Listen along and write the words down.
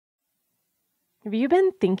Have you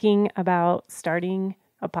been thinking about starting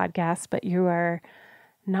a podcast, but you are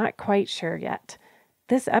not quite sure yet?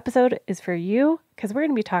 This episode is for you because we're going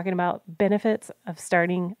to be talking about benefits of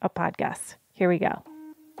starting a podcast. Here we go.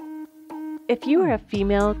 If you are a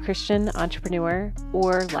female Christian entrepreneur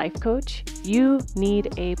or life coach, you need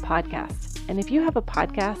a podcast. And if you have a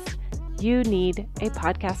podcast, you need a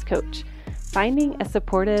podcast coach. Finding a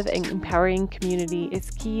supportive and empowering community is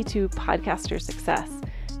key to podcaster success.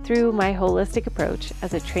 Through my holistic approach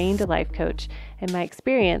as a trained life coach and my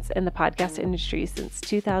experience in the podcast industry since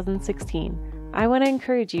 2016, I want to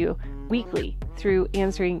encourage you weekly through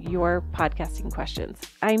answering your podcasting questions.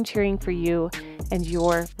 I'm cheering for you, and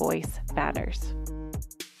your voice matters.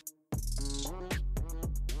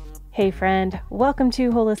 Hey friend, welcome to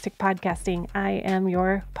Holistic Podcasting. I am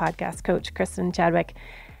your podcast coach, Kristin Chadwick.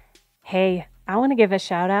 Hey, I want to give a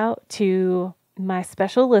shout out to my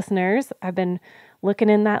special listeners. I've been looking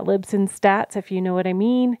in that Libsyn stats, if you know what I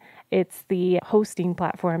mean. It's the hosting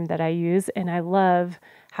platform that I use, and I love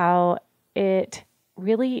how it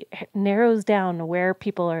really narrows down where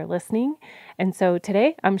people are listening. And so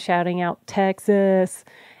today I'm shouting out Texas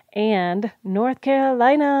and North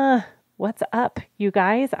Carolina. What's up, you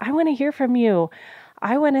guys? I want to hear from you.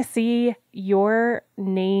 I want to see your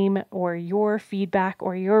name or your feedback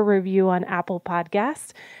or your review on Apple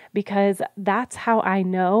Podcasts, because that's how I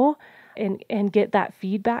know and get that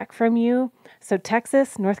feedback from you. So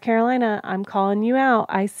Texas, North Carolina, I'm calling you out.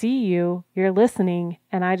 I see you. You're listening.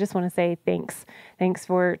 And I just want to say thanks. Thanks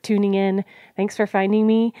for tuning in. Thanks for finding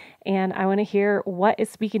me. And I want to hear what is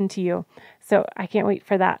speaking to you. So I can't wait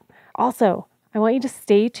for that. Also, I want you to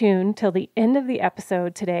stay tuned till the end of the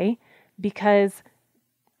episode today, because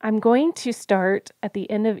I'm going to start at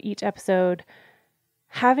the end of each episode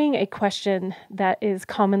having a question that is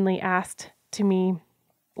commonly asked to me,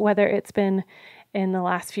 whether it's been in the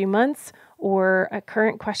last few months or a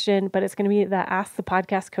current question, but it's going to be the Ask the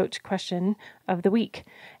Podcast Coach question of the week.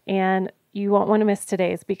 And you won't want to miss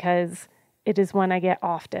today's, because it is one I get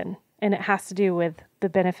often, and it has to do with the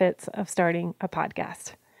benefits of starting a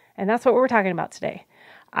podcast. And that's what we're talking about today.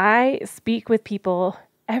 I speak with people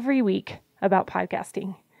every week about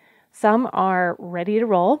podcasting. Some are ready to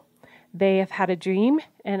roll. They have had a dream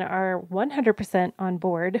and are 100% on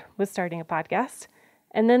board with starting a podcast.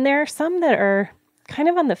 And then there are some that are kind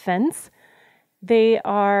of on the fence. They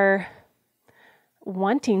are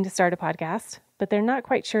wanting to start a podcast, but they're not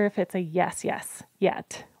quite sure if it's a yes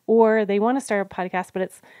yet. Or they want to start a podcast,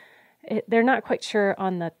 but they're not quite sure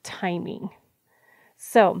on the timing.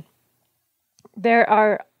 So there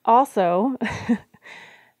are also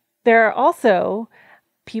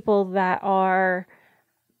people that are,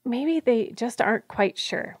 maybe they just aren't quite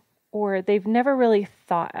sure, or they've never really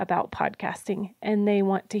thought about podcasting and they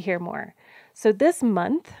want to hear more. So this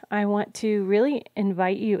month, I want to really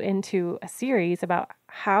invite you into a series about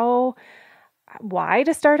why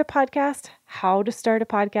to start a podcast, how to start a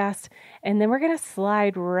podcast, and then we're going to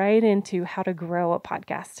slide right into how to grow a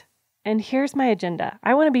podcast. And here's my agenda.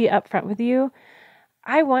 I want to be upfront with you.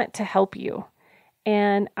 I want to help you,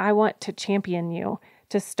 and I want to champion you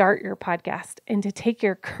to start your podcast and to take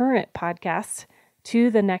your current podcast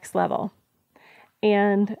to the next level.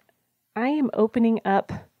 And I am opening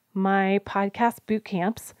up my podcast boot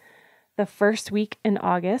camps the first week in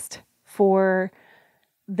August for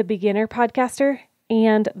the beginner podcaster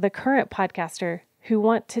and the current podcaster who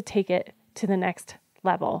want to take it to the next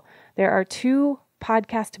level. There are 2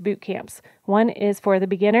 podcast boot camps. One is for the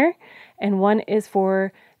beginner and one is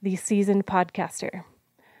for the seasoned podcaster.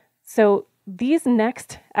 So these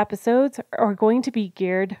next episodes are going to be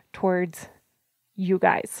geared towards you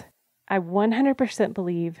guys. I 100%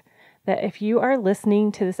 believe that if you are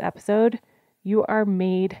listening to this episode, you are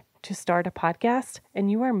made to start a podcast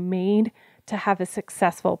and you are made to have a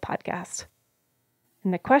successful podcast.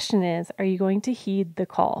 And the question is, are you going to heed the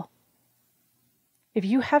call? If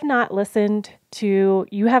you have not listened to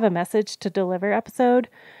You Have a Message to Deliver episode,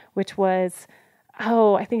 which was,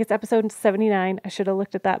 I think it's episode 79. I should have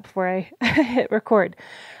looked at that before I hit record.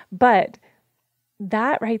 But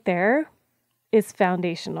that right there is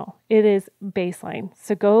foundational. It is baseline.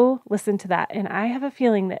 So go listen to that. And I have a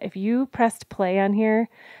feeling that if you pressed play on here,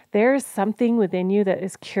 there's something within you that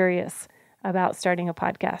is curious about starting a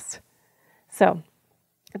podcast. So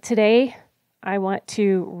today, I want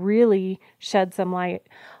to really shed some light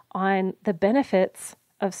on the benefits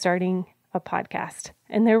of starting a podcast.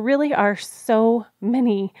 And there really are so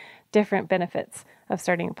many different benefits of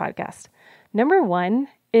starting a podcast. Number one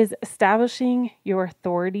is establishing your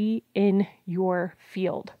authority in your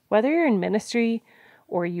field. Whether you're in ministry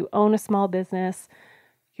or you own a small business,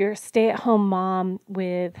 you're a stay-at-home mom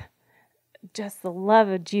with just the love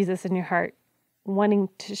of Jesus in your heart, wanting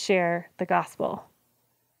to share the gospel.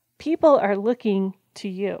 People are looking to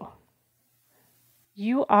you.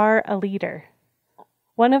 You are a leader.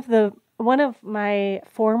 One of my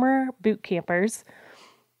former boot campers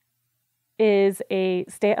is a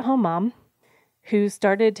stay-at-home mom who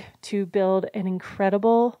started to build an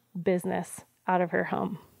incredible business out of her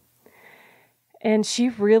home. And she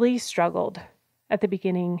really struggled at the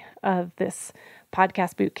beginning of this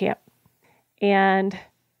podcast boot camp. And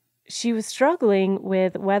she was struggling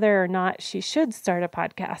with whether or not she should start a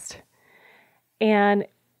podcast. And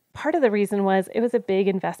part of the reason was it was a big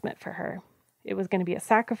investment for her. It was going to be a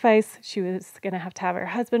sacrifice. She was going to have her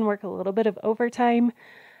husband work a little bit of overtime.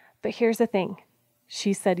 But here's the thing.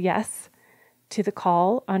 She said yes to the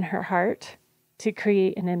call on her heart to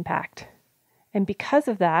create an impact. And because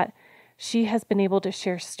of that, she has been able to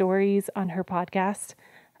share stories on her podcast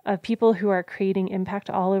of people who are creating impact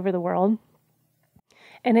all over the world.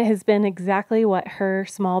 And it has been exactly what her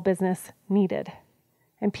small business needed.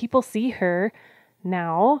 And people see her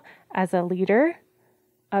now as a leader,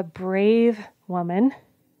 a brave woman,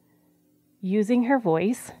 using her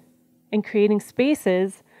voice and creating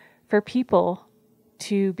spaces for people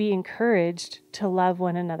to be encouraged to love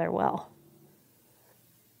one another well.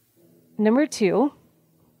 Number 2,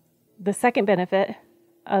 the second benefit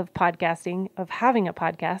of podcasting, of having a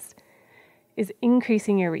podcast, is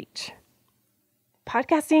increasing your reach.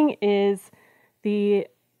 Podcasting is the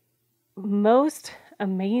most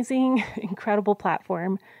amazing, incredible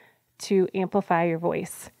platform to amplify your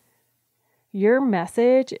voice. Your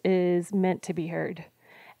message is meant to be heard,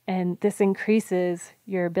 and this increases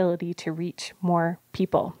your ability to reach more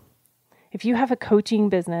people. If you have a coaching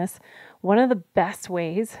business, one of the best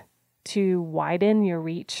ways to widen your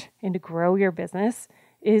reach and to grow your business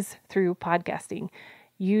is through podcasting.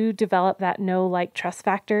 You develop that know, like, trust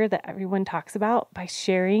factor that everyone talks about by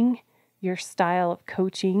sharing your style of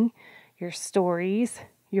coaching, your stories,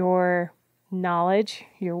 your knowledge,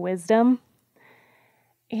 your wisdom.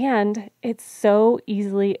 And it's so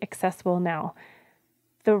easily accessible now.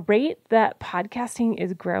 The rate that podcasting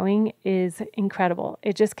is growing is incredible.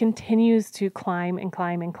 It just continues to climb and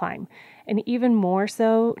climb and climb. And even more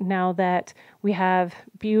so now that we have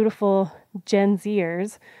beautiful Gen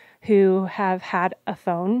Zers who have had a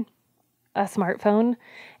smartphone,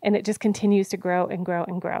 and it just continues to grow and grow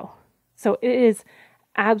and grow. So it is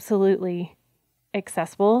absolutely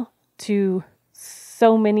accessible to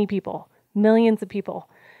so many people, millions of people.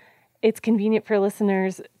 It's convenient for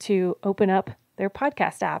listeners to open up their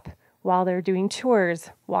podcast app while they're doing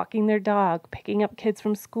chores, walking their dog, picking up kids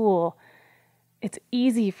from school. It's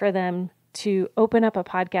easy for them to open up a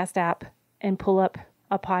podcast app and pull up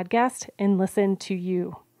a podcast and listen to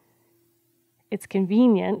you. It's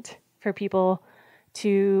convenient for people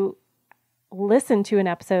to listen to an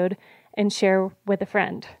episode and share with a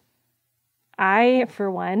friend. I, for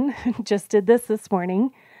one, just did this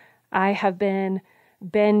morning. I have been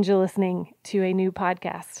binge listening to a new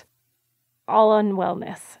podcast, all on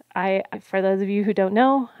wellness. For those of you who don't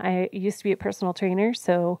know, I used to be a personal trainer,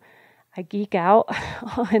 so I geek out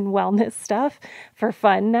on wellness stuff for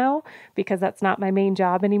fun now because that's not my main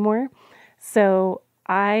job anymore. So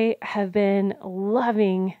I have been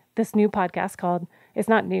loving this new podcast called, it's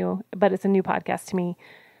not new, but it's a new podcast to me,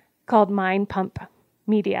 called Mind Pump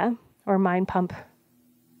Media or Mind Pump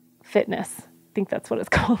Fitness. I think that's what it's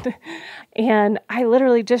called. And I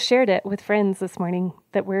literally just shared it with friends this morning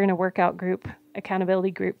that we're in a workout group,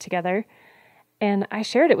 accountability group together. And I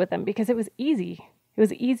shared it with them because it was easy. It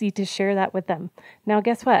was easy to share that with them. Now,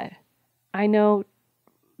 guess what? I know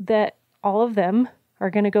that all of them are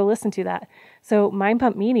going to go listen to that. So Mind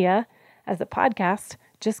Pump Media as a podcast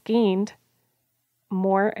just gained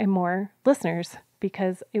more and more listeners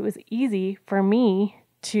because it was easy for me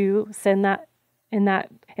to send that in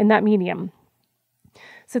that medium.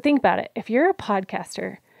 So think about it. If you're a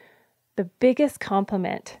podcaster, the biggest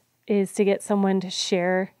compliment is to get someone to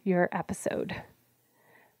share your episode.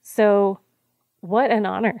 So what an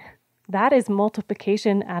honor. That is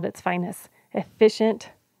multiplication at its finest, efficient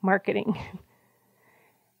marketing.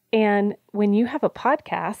 And when you have a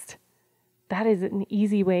podcast, that is an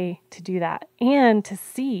easy way to do that. And to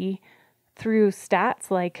see through stats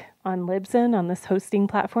like on Libsyn, on this hosting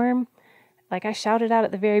platform, like I shouted out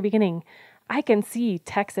at the very beginning, I can see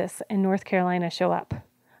Texas and North Carolina show up.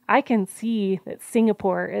 I can see that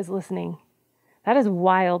Singapore is listening. That is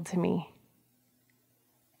wild to me.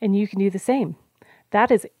 And you can do the same.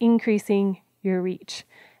 That is increasing your reach.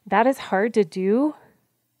 That is hard to do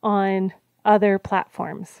on other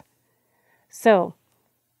platforms. So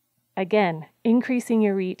again, increasing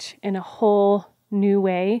your reach in a whole new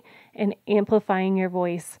way and amplifying your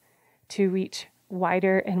voice to reach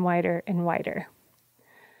wider and wider and wider.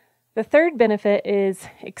 The third benefit is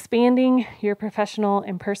expanding your professional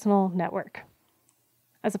and personal network.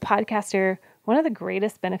 As a podcaster, one of the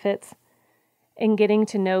greatest benefits in getting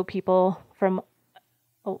to know people from,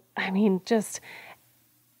 just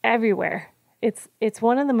everywhere. It's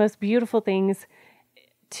one of the most beautiful things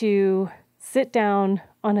to sit down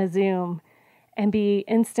on a Zoom and be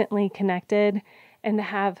instantly connected and to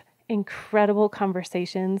have incredible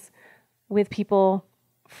conversations with people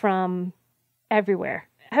from everywhere.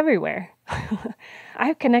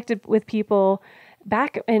 I've connected with people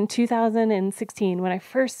back in 2016 when I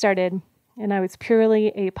first started, and I was purely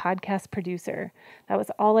a podcast producer. That was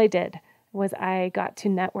all I did, was I got to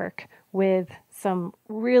network with some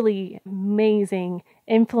really amazing,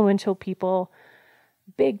 influential people,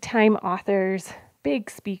 big time authors, big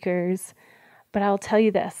speakers. But I'll tell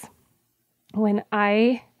you this, when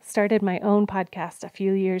I started my own podcast a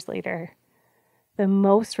few years later, the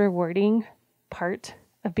most rewarding part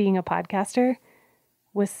of being a podcaster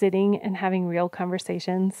was sitting and having real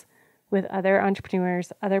conversations with other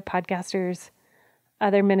entrepreneurs, other podcasters,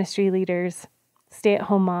 other ministry leaders,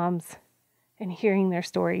 stay-at-home moms, and hearing their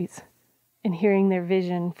stories and hearing their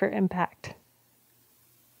vision for impact.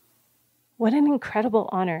 What an incredible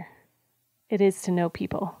honor it is to know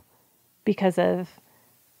people because of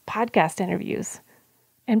podcast interviews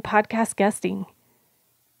and podcast guesting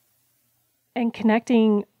and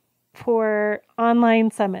connecting for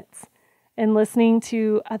online summits and listening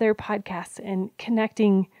to other podcasts and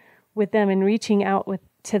connecting with them and reaching out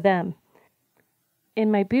to them.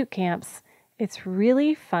 In my boot camps, it's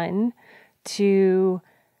really fun to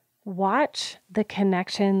watch the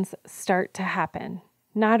connections start to happen,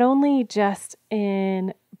 not only just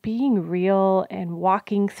in being real and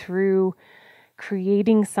walking through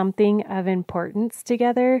creating something of importance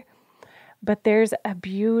together, but there's a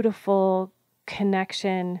beautiful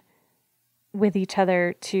connection with each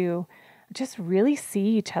other to just really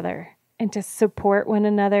see each other and to support one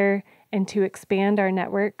another and to expand our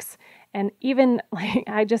networks. And even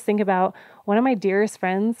I just think about one of my dearest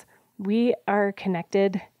friends, we are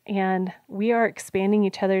connected and we are expanding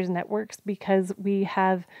each other's networks because we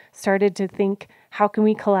have started to think, how can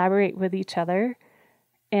we collaborate with each other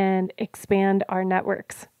and expand our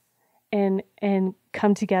networks and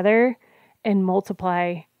come together and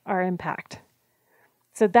multiply our impact.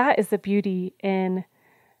 So that is the beauty in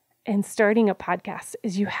starting a podcast,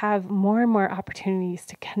 is you have more and more opportunities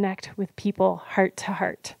to connect with people heart to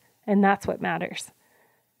heart. And that's what matters.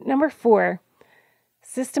 Number 4,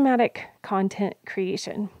 systematic content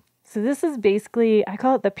creation. So this is basically, I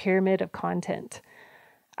call it the pyramid of content.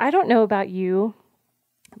 I don't know about you,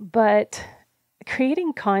 but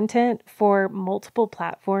creating content for multiple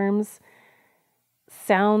platforms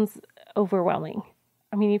sounds overwhelming.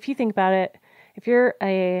 I mean, if you think about it, if you're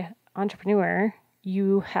an entrepreneur,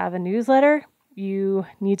 you have a newsletter, you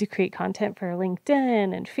need to create content for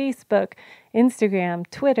LinkedIn and Facebook, Instagram,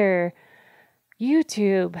 Twitter,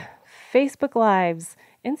 YouTube, Facebook Lives,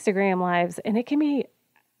 Instagram Lives, and it can be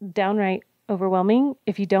downright overwhelming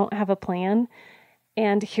if you don't have a plan.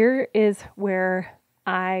 And here is where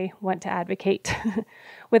I want to advocate.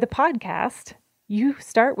 With a podcast, you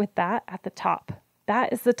start with that at the top.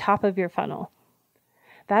 That is the top of your funnel.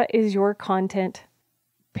 That is your content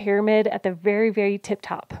pyramid at the very, very tip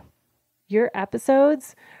top. Your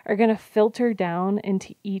episodes are going to filter down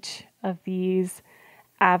into each of these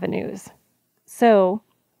avenues. So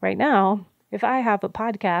right now, if I have a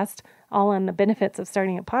podcast all on the benefits of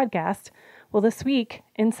starting a podcast, well, this week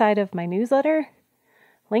inside of my newsletter,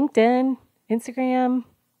 LinkedIn, Instagram,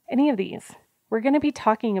 any of these, we're going to be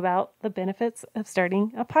talking about the benefits of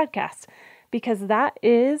starting a podcast, because that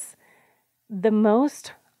is the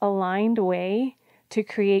most aligned way to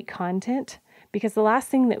create content. Because the last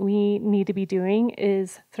thing that we need to be doing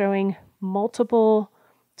is throwing multiple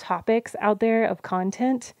topics out there of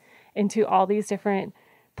content into all these different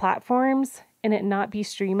platforms and it not be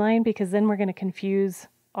streamlined, because then we're going to confuse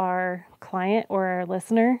our client or our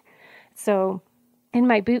listener. So in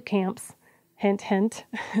my boot camps, hint, hint,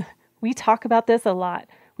 we talk about this a lot.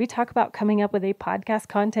 We talk about coming up with a podcast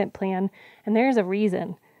content plan, and there's a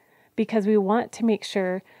reason, because we want to make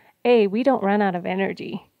sure, we don't run out of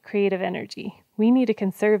energy, creative energy. We need to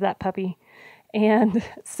conserve that puppy. And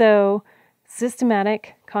so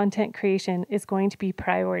systematic content creation is going to be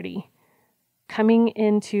priority. Coming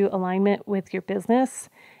into alignment with your business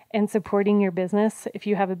and supporting your business. If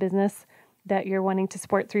you have a business that you're wanting to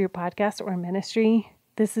support through your podcast or ministry,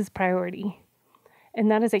 this is priority. And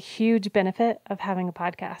that is a huge benefit of having a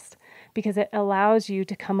podcast, because it allows you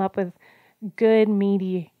to come up with good,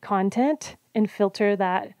 meaty content and filter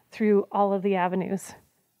that through all of the avenues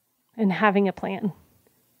and having a plan.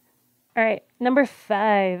 All right, number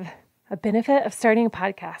 5, a benefit of starting a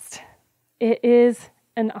podcast. It is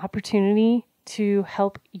an opportunity to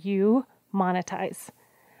help you monetize.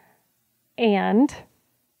 And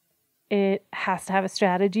it has to have a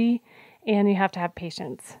strategy, and you have to have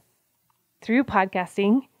patience. Through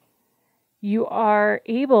podcasting, you are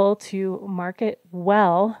able to market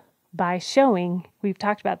well by showing, we've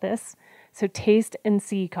talked about this, so taste and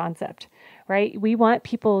see concept, right? We want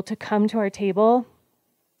people to come to our table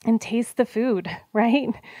and taste the food, right?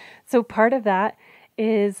 So part of that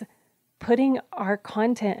is putting our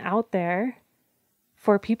content out there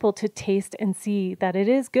for people to taste and see that it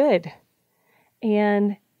is good.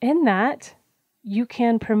 And in that, you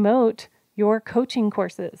can promote your coaching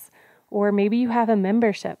courses, or maybe you have a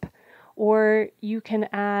membership, or you can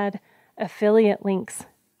add affiliate links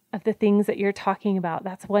of the things that you're talking about.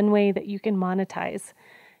 That's one way that you can monetize.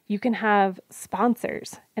 You can have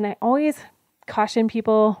sponsors. And I always caution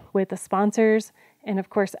people with the sponsors and, of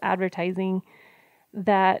course, advertising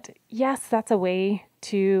that, yes, that's a way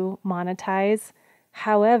to monetize.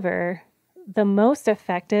 However, the most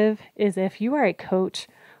effective is if you are a coach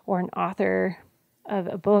or an author of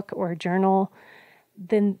a book or a journal,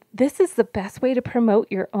 then this is the best way to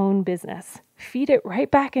promote your own business. Feed it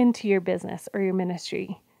right back into your business or your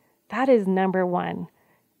ministry. That is number one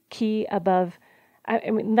key above. I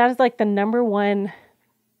mean, that is like the number one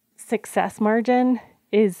success margin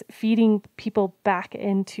is feeding people back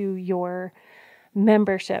into your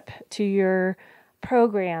membership, to your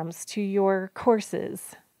programs, to your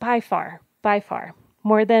courses, by far,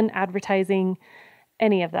 more than advertising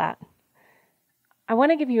any of that. I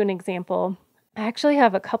want to give you an example. I actually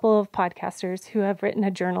have a couple of podcasters who have written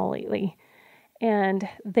a journal lately, and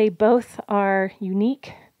they both are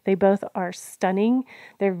unique. They both are stunning.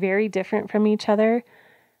 They're very different from each other,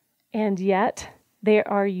 and yet they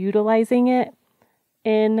are utilizing it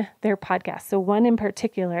in their podcast. So one in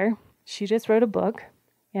particular, she just wrote a book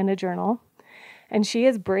and a journal, and she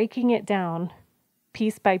is breaking it down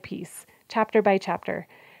piece by piece, chapter by chapter,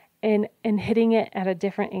 and hitting it at a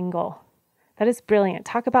different angle. That is brilliant.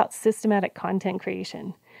 Talk about systematic content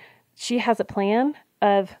creation. She has a plan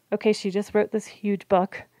of, okay, she just wrote this huge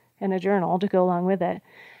book and a journal to go along with it.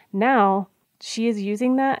 Now she is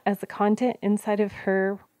using that as the content inside of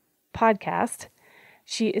her podcast.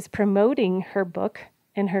 She is promoting her book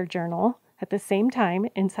and her journal at the same time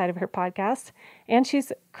inside of her podcast, and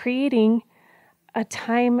she's creating a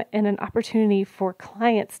time and an opportunity for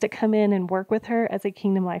clients to come in and work with her as a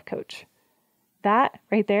Kingdom Life coach. That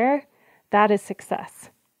right there, that is success.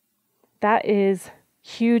 That is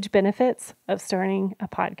huge benefits of starting a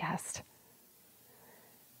podcast.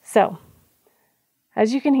 So,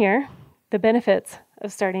 as you can hear, the benefits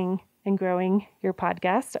of starting and growing your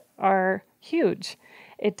podcast are huge.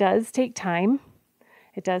 It does take time,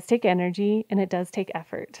 it does take energy, and it does take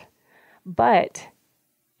effort. But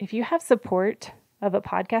if you have support of a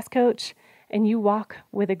podcast coach and you walk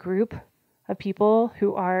with a group of people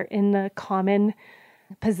who are in the common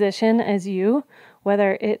position as you,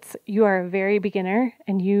 whether it's you are a very beginner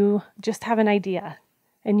and you just have an idea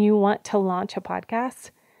and you want to launch a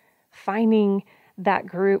podcast, finding that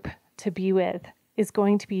group to be with is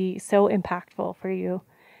going to be so impactful for you,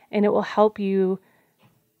 and it will help you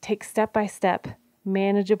take step-by-step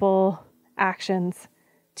manageable actions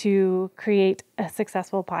to create a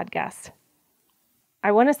successful podcast.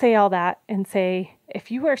 I want to say all that and say,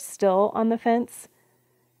 if you are still on the fence,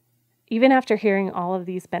 even after hearing all of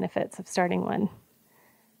these benefits of starting one,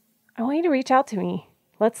 I want you to reach out to me.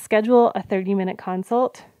 Let's schedule a 30-minute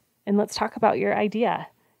consult and let's talk about your idea,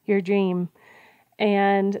 your dream.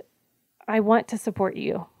 And I want to support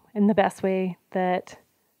you in the best way that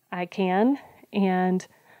I can. And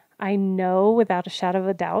I know without a shadow of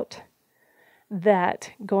a doubt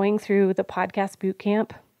that going through the podcast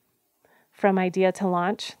bootcamp from idea to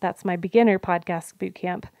launch, that's my beginner podcast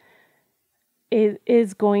bootcamp, it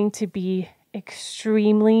is going to be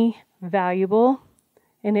extremely valuable,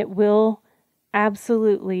 and it will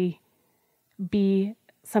absolutely be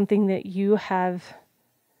something that you have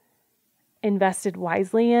invested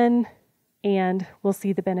wisely in and will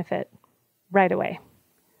see the benefit right away.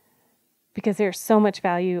 Because there's so much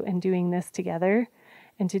value in doing this together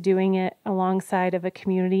and to doing it alongside of a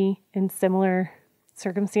community in similar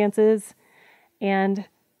circumstances, and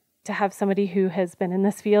to have somebody who has been in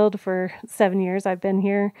this field for 7 years. I've been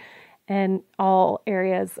here in all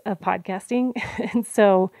areas of podcasting. And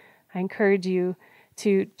so I encourage you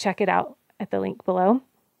to check it out at the link below.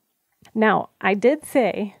 Now, I did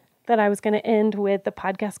say that I was going to end with the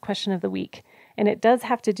podcast question of the week, and it does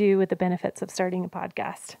have to do with the benefits of starting a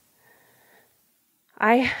podcast.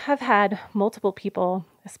 I have had multiple people,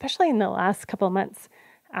 especially in the last couple of months,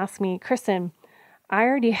 ask me, Kristin, I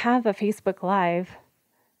already have a Facebook Live.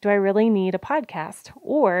 Do I really need a podcast?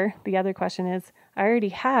 Or the other question is, I already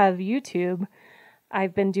have YouTube.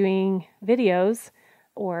 I've been doing videos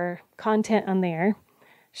or content on there.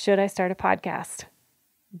 Should I start a podcast?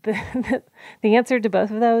 The answer to both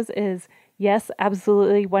of those is yes,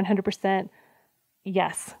 absolutely, 100%.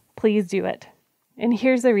 Yes, please do it. And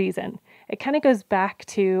here's the reason. It kind of goes back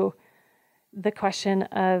to the question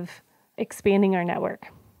of expanding our network.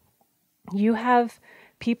 You have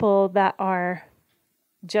people that are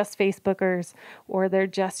just Facebookers or they're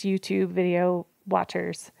just YouTube video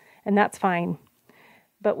watchers, and that's fine.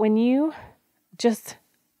 But when you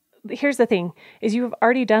here's the thing, is you have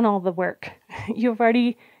already done all the work. You've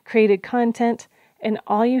already created content, and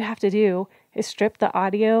all you have to do is strip the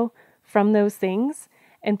audio from those things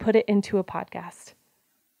and put it into a podcast.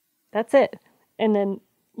 That's it. And then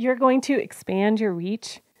you're going to expand your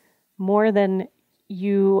reach more than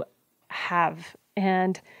you have.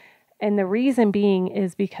 And the reason being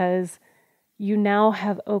is because you now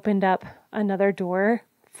have opened up another door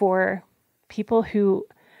for people who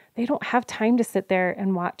they don't have time to sit there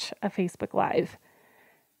and watch a Facebook Live.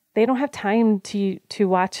 They don't have time to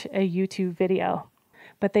watch a YouTube video,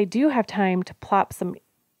 but they do have time to plop some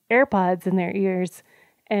AirPods in their ears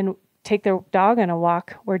and take their dog on a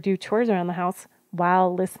walk or do chores around the house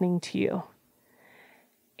while listening to you.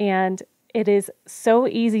 And it is so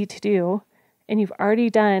easy to do, and you've already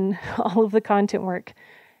done all of the content work.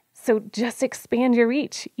 So just expand your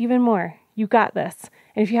reach even more. You got this.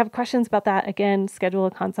 And if you have questions about that, again, schedule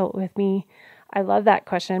a consult with me. I love that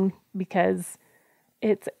question because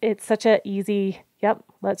it's such a easy,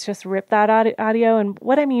 let's just rip that audio. And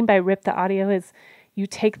what I mean by rip the audio is you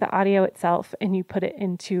take the audio itself and you put it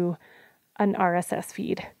into an RSS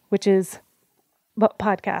feed, which is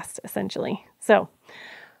podcast essentially. So,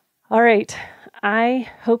 all right. I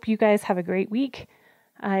hope you guys have a great week.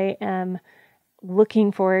 I am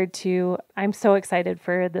looking forward to, I'm so excited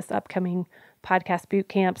for this upcoming podcast boot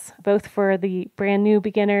camps, both for the brand new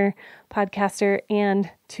beginner podcaster and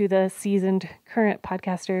to the seasoned current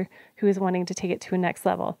podcaster who is wanting to take it to a next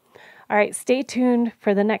level. All right, stay tuned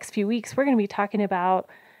for the next few weeks. We're going to be talking about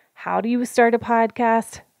how do you start a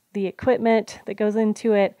podcast, the equipment that goes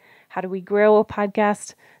into it, how do we grow a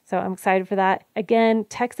podcast. So I'm excited for that. Again,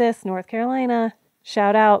 Texas, North Carolina,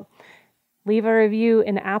 shout out. Leave a review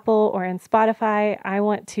in Apple or in Spotify. I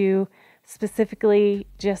want to specifically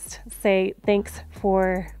just say thanks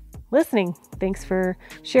for listening. Thanks for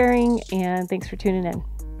sharing, and thanks for tuning in.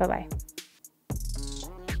 Bye-bye.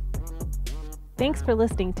 Thanks for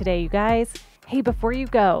listening today, you guys. Hey, before you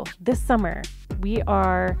go, this summer, we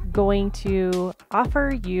are going to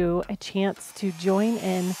offer you a chance to join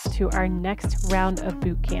in to our next round of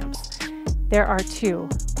boot camps. There are two.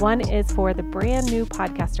 One is for the brand new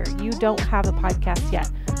podcaster. You don't have a podcast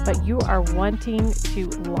yet, but you are wanting to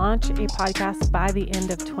launch a podcast by the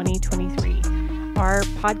end of 2023. Our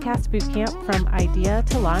podcast bootcamp from idea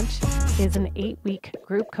to launch is an 8-week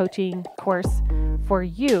group coaching course for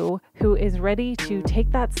you who is ready to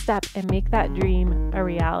take that step and make that dream a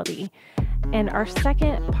reality. And our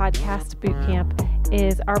second podcast bootcamp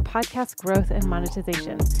is our podcast growth and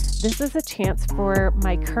monetization. This is a chance for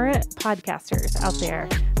my current podcasters out there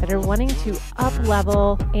that are wanting to up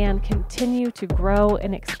level and continue to grow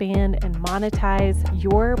and expand and monetize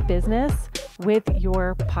your business with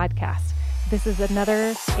your podcast. This is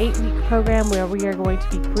another 8-week program where we are going to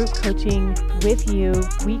be group coaching with you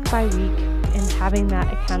week by week and having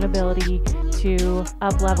that accountability to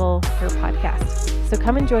up level your podcast. So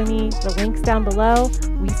come and join me. The link's down below.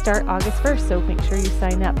 We start August 1st, so make sure you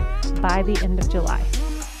sign up by the end of July.